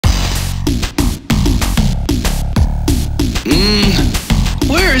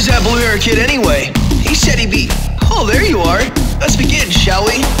Where is that blue-hair kid anyway? He said he'd be... Oh, there you are. Let's begin, shall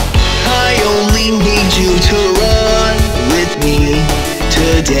we? I only need you to run with me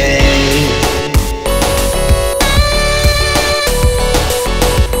today.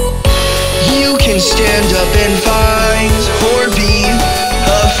 You can stand up and fight or be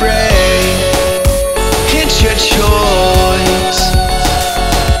afraid. It's your choice.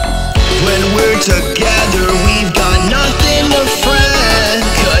 When we're together, we've got nothing to fret.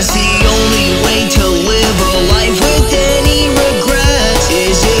 'Cause the only way to live a life with any regrets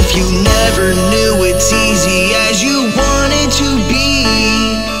is if you never knew it's easy as you want it to be.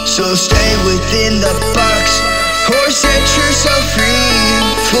 So stay within the box or set yourself free.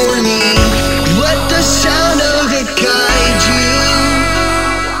 For me, let the sound of it guide you.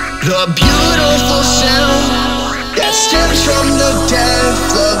 The beautiful sound that stems from the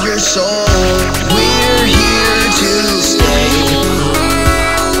depth of your soul. We're here to stay.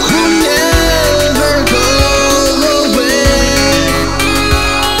 We'll never go away.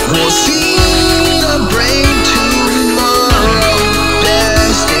 We'll celebrate tomorrow.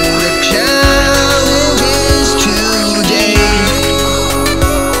 Besting the challenges today.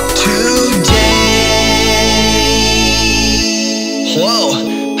 Whoa,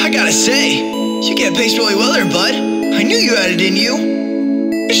 I gotta say, you get paced really well there, bud. I knew you had it in you.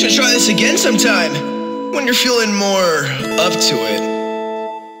 You should try this again sometime, when you're feeling more up to it.